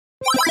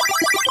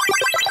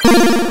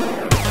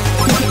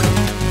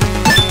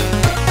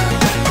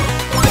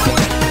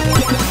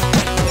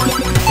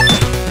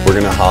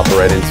hop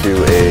right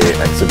into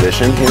a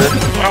exhibition here.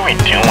 What are we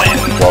doing?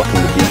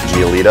 Welcome to Beat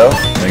Giolito.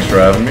 Thanks for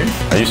having me.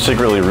 Are you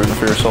secretly rooting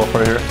for yourself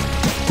right here?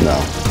 No.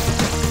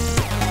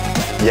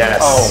 Yes.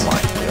 Oh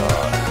my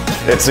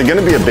god. It's going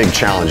to be a big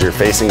challenge. You're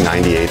facing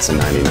 98s and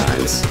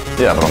 99s.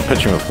 Yeah, but I'm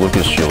pitching with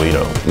Lucas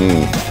Giolito.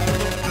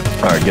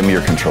 All right, give me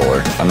your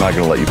controller. I'm not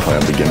going to let you play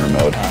on beginner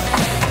mode.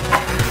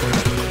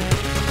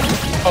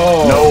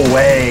 Oh. No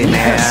way, man.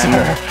 Yes,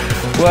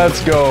 sir.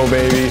 Let's go,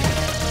 baby.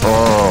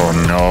 Oh,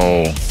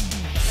 no.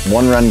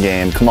 One-run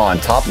game. Come on,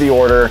 top of the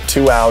order,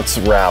 2 outs,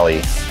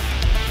 rally.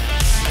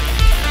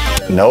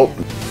 Nope.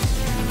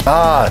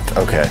 Ah,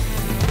 okay.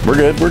 We're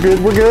good, we're good,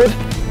 we're good.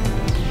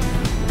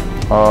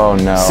 Oh,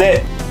 no.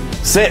 Sit,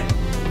 sit,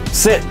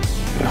 sit.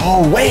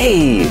 No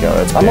way. Yeah,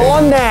 that's I'm big.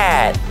 on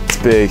that. It's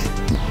big.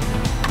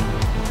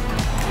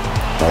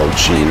 Oh,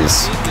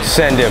 jeez.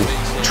 Send him.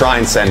 Try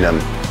and send him.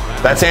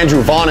 That's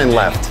Andrew Vaughn in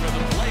left.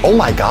 Oh,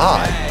 my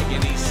God.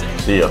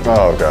 See ya.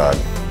 Oh, God.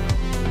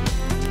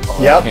 Oh,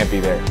 Yep. Can't be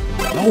there.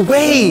 No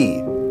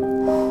way.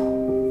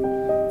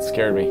 It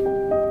scared me.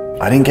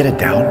 I didn't get it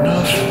down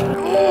enough.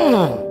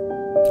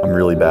 I'm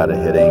really bad at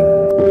hitting,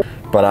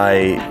 but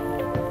I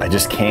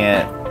just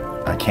can't.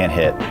 I can't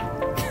hit.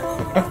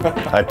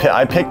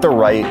 I picked the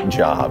right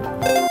job.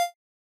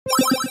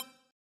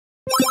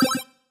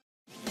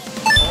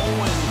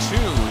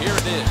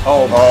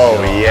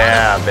 Oh,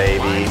 yeah,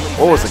 baby.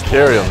 What was the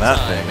carry on that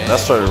thing? That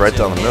started right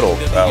down the middle.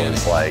 That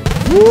was like,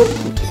 whoop.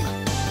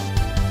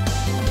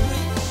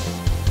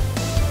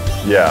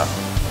 Yeah.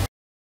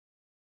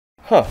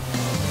 Huh.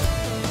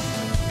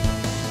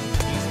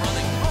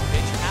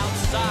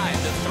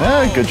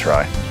 Good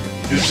try.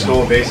 You just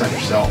stole a base on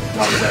yourself.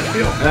 How does that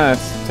feel?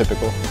 That's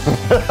typical.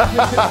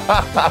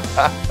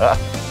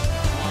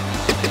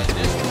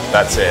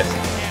 That's it.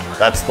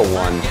 That's the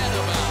one.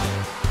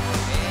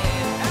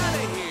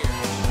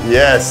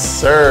 Yes,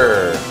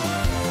 sir.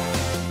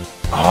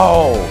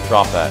 Oh,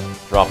 drop that.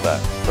 Drop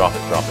that. Drop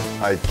it. Drop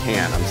it. I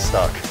can't. I'm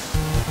stuck.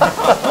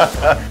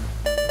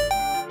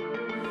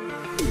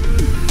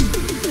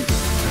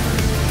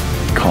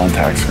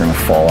 Contacts are gonna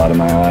fall out of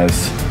my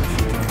eyes.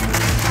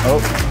 Oh.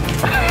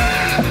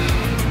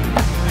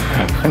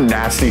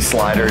 Nasty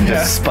slider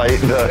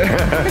despite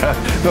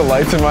The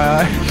lights in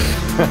my eye.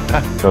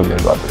 Feel good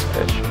about this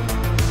pitch.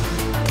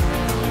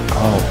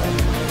 Oh.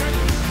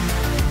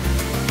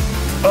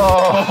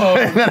 Oh,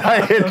 and then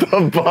I hit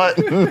the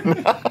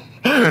button.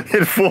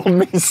 It fooled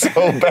me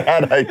so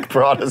bad I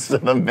brought us to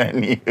the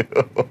menu.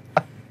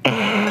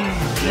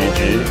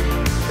 GG.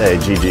 Hey,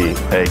 GG.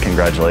 Hey,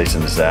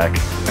 congratulations, Zach.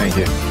 Thank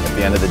you. At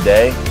the end of the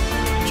day,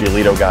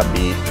 Giolito got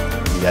beat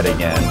yet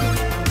again.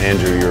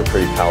 Andrew, you're a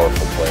pretty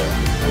powerful player.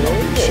 I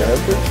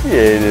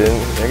appreciate it.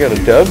 I got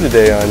a dub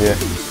today on you.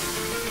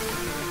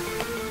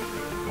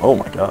 Oh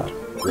my god.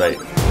 Right.